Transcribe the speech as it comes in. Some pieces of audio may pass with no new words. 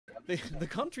the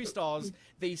country stars,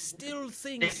 they still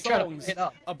sing songs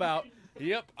about,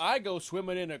 yep, I go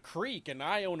swimming in a creek and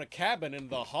I own a cabin in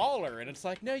the holler, and it's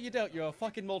like, no you don't, you're a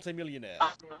fucking multimillionaire.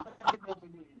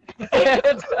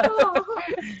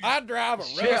 I drive a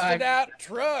rusted out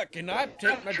truck and I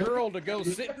take my girl to go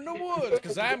sit in the woods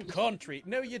because I'm country.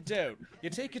 No you don't. You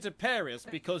take her to Paris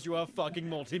because you're a fucking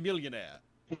multimillionaire.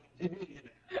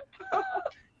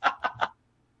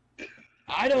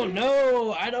 I don't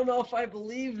know. I don't know if I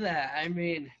believe that. I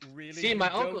mean, really? See, my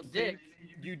Uncle Dick.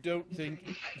 You don't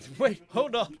think... Wait,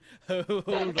 hold on.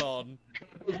 Hold on.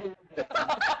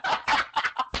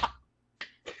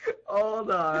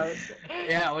 Hold on.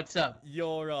 Yeah, what's up?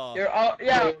 Your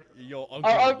yeah. Your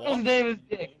uncle. Our uncle's name is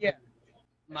Dick. Yeah.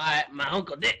 My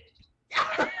Uncle Dick.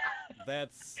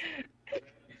 That's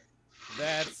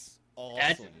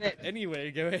awesome. That's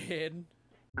Anyway, go ahead.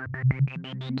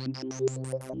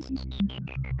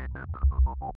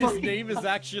 His name is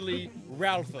actually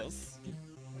Ralphus,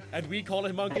 and we call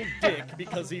him Uncle Dick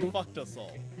because he fucked us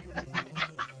all.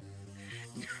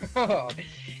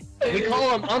 We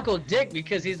call him Uncle Dick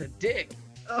because he's a dick.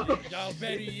 I'll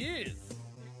bet he is.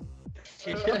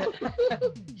 He's a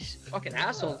fucking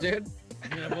asshole, dude.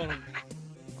 Yeah, well,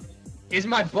 He's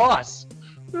my boss.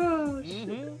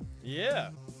 Yeah.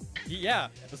 Yeah,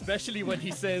 especially when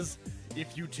he says,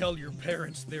 if you tell your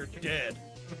parents they're dead.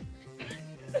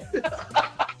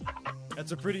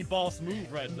 That's a pretty boss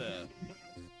move right there.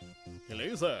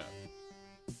 Hello, sir.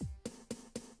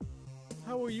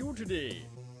 How are you today?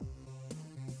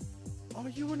 Are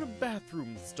you in a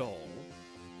bathroom stall?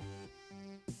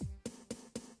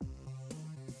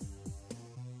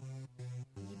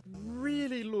 It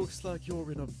really looks like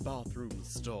you're in a bathroom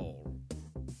stall.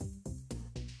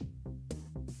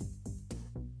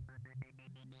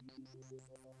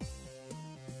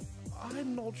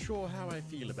 I'm not sure how I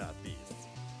feel about this.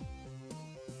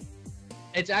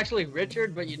 It's actually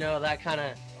Richard, but you know, that kind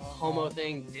of homo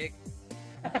thing, Dick.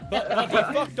 But he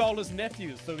fucked all his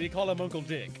nephews, so we call him Uncle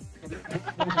Dick.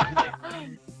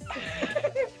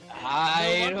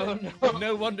 I don't know.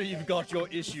 No wonder you've got your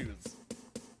issues.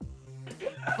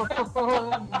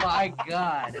 Oh my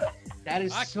god. That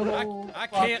is I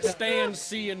can't stand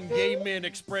seeing gay men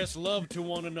express love to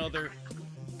one another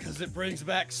because it brings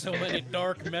back so many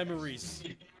dark memories.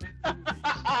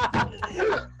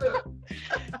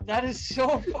 That is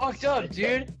so fucked up,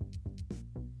 dude.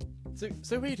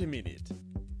 So wait a minute.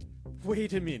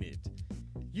 Wait a minute.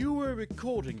 You were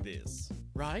recording this,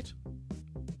 right?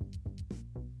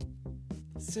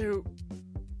 So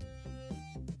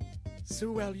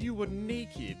while you were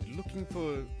naked looking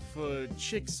for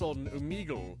chicks on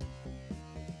Omegle,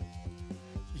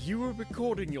 you were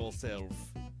recording yourself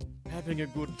having a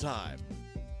good time.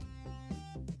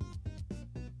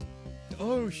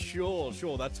 Oh, sure,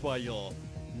 that's why you're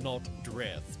not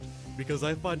dressed. Because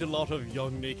I find a lot of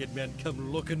young naked men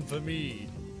come looking for me.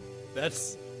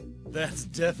 That's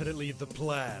definitely the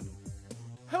plan.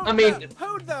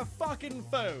 Hold the fucking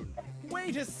phone.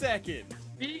 Wait a second.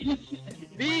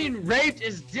 Being raped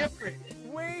is different.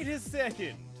 Wait a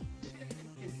second.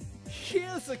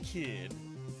 Here's a kid.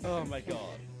 Oh my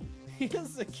god.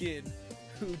 Here's a kid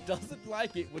who doesn't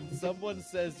like it when someone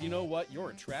says, you know what, you're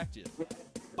attractive.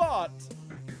 But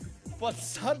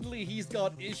suddenly he's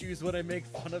got issues when I make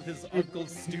fun of his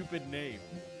uncle's stupid name.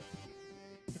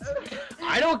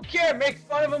 I don't care, make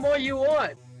fun of him all you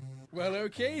want. Well,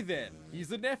 okay then.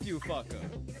 He's a nephew fucker.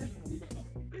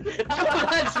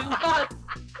 That's not...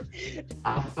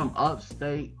 I'm from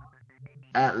upstate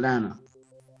Atlanta.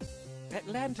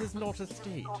 Atlanta's not a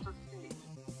state.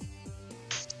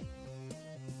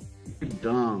 You're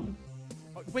dumb.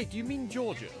 Oh, wait, do you mean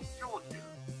Georgia?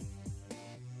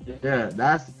 Yeah,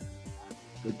 that's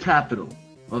the capital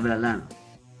of Atlanta.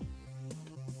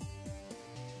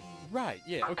 Right,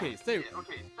 yeah, okay, so... The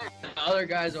other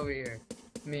guys over here.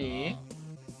 Me.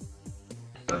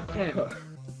 Him.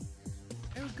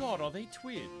 Oh god, are they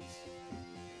twins?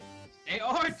 They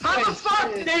are twins. How the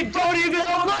fuck? They don't even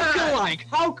look alike!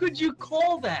 How could you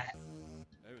call that?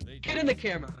 Oh, they Get in the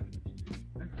camera.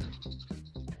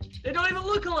 They don't even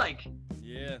look alike!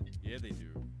 Yeah, they do.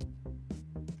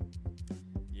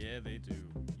 Yeah, they do.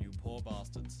 You poor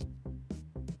bastards.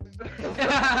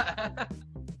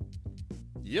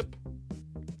 Yep.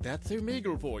 That's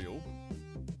Omegle for you.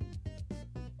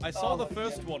 I saw the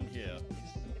first one here.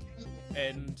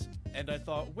 And I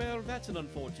thought, well, that's an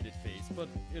unfortunate face, but,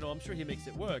 you know, I'm sure he makes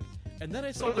it work. And then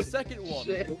I saw the second one,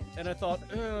 and I thought,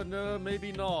 oh, no,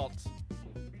 maybe not.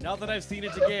 Now that I've seen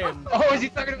it again... Oh, is he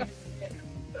talking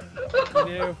about...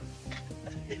 No.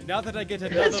 Now that I get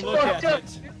another look at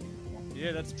it...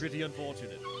 Yeah, that's pretty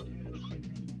unfortunate.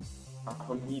 I'm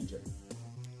from Egypt.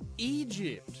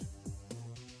 Egypt.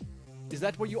 Is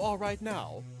that where you are right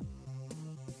now?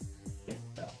 Yeah.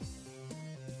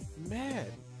 Man,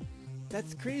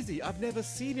 that's crazy. I've never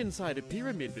seen inside a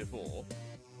pyramid before.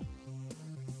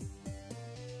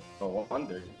 No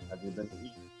wonder. Have you been to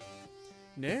Egypt?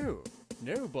 No,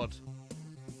 but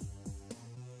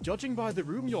judging by the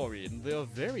room you're in, they're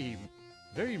very,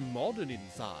 very modern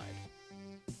inside.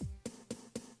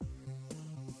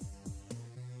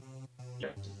 Yeah,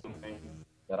 just something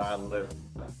that I live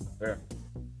there.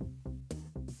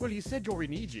 Well, you said you're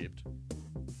in Egypt.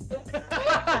 What the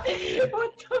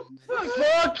fuck?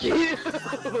 Fuck you!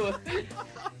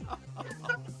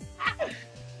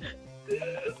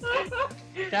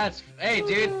 That's hey,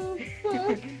 dude.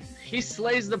 He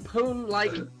slays the poon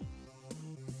like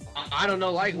I don't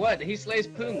know, like what? He slays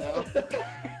poon though.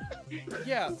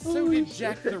 Yeah, so did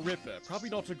Jack the Ripper. Probably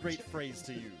not a great phrase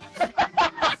to use.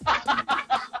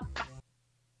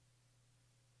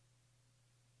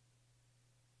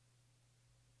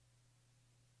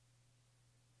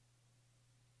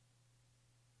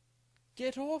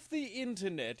 Get off the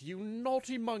internet, you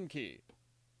naughty monkey!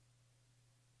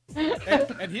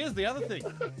 And here's the other thing.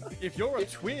 If you're a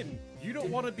twin, you don't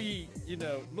want to be, you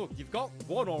know, look, you've got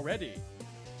one already.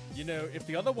 You know, if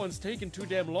the other one's taking too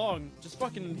damn long, just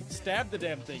fucking stab the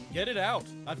damn thing. Get it out.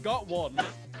 I've got one.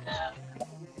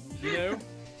 You know?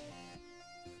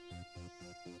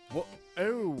 What?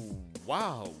 Oh,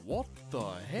 wow. What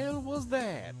the hell was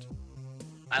that?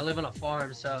 I live on a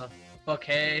farm, so fuck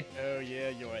hay. Oh yeah,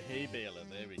 you're a hay baler.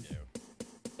 There we go.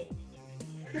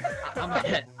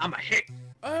 I'm a hay.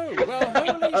 Oh, well,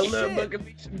 holy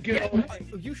shit! Good.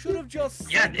 You should have just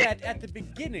said that at the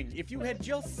beginning. If you had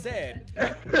just said,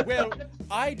 well,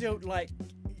 I don't like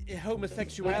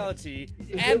homosexuality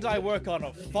and I work on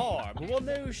a farm. Well,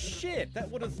 no shit.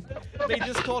 That would have made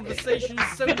this conversation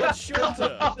so much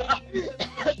shorter.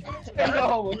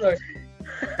 No, look.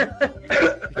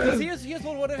 Because here's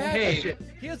what would have happened. Hey.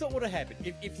 Here's what would have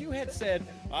happened. If you had said,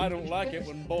 I don't like it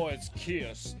when boys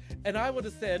kiss, and I would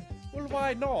have said, well,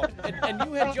 why not? And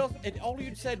you had just, and all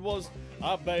you'd said was,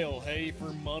 I bale hay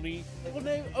for money. Well,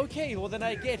 no, okay, well then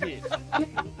I get it.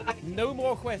 No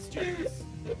more questions.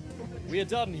 We are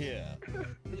done here.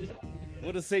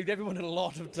 Would have saved everyone a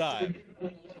lot of time.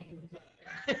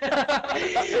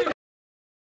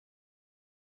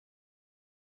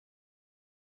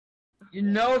 Your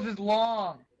nose is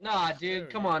long. Nah, dude,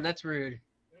 come on, that's rude.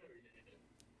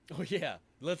 Oh yeah,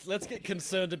 let's get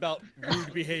concerned about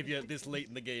rude behavior this late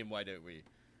in the game, why don't we?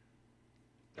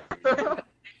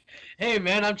 Hey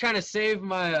man, I'm trying to save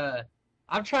my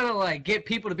I'm trying to like get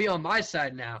people to be on my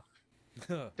side now.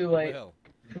 Too late. Well,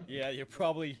 yeah, you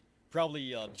probably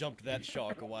jumped that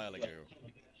shark a while ago.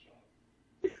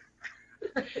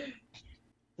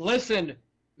 Listen,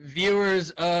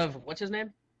 viewers of what's his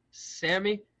name?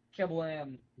 Sammy?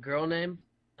 Keblam. Girl name?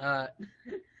 I'm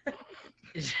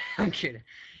kidding.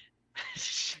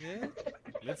 Yeah?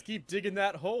 Let's keep digging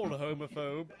that hole,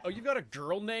 homophobe. Oh, you've got a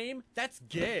girl name? That's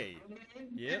gay.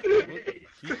 Yeah, we'll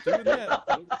keep doing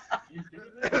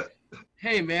that.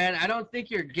 Hey man, I don't think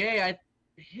you're gay.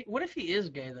 What if he is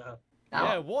gay though?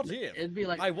 Yeah, what if? It'd be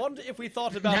like I wonder if we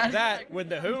thought about that when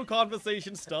the whole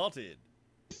conversation started.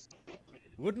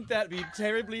 Wouldn't that be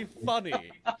terribly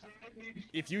funny?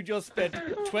 If you just spent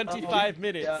 25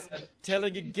 minutes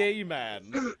telling a gay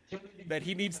man that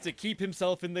he needs to keep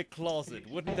himself in the closet,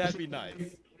 wouldn't that be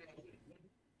nice?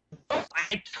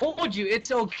 I told you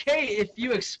it's okay if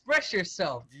you express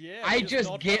yourself. Yeah, I just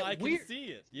not get how I can weird. see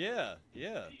it. Yeah,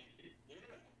 yeah.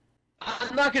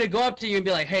 I'm not gonna go up to you and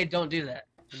be like, "Hey, don't do that."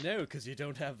 No, because you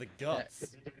don't have the guts.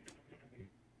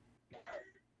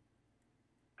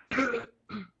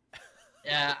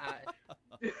 Yeah.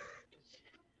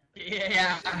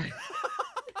 Yeah.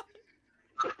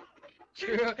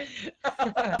 True.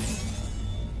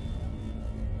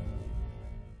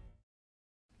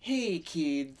 Hey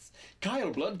kids,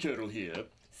 Kyle Bloodcurdle here.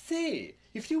 Say,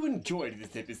 if you enjoyed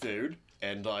this episode,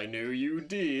 and I know you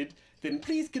did, then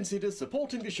please consider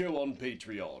supporting the show on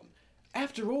Patreon.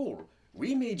 After all,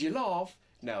 we made you laugh,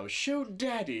 now show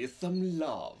Daddy some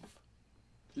love.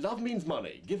 Love means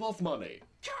money, give us money.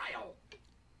 Kyle!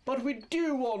 But we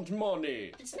do want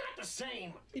money! It's not the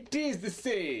same! It is the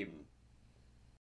same!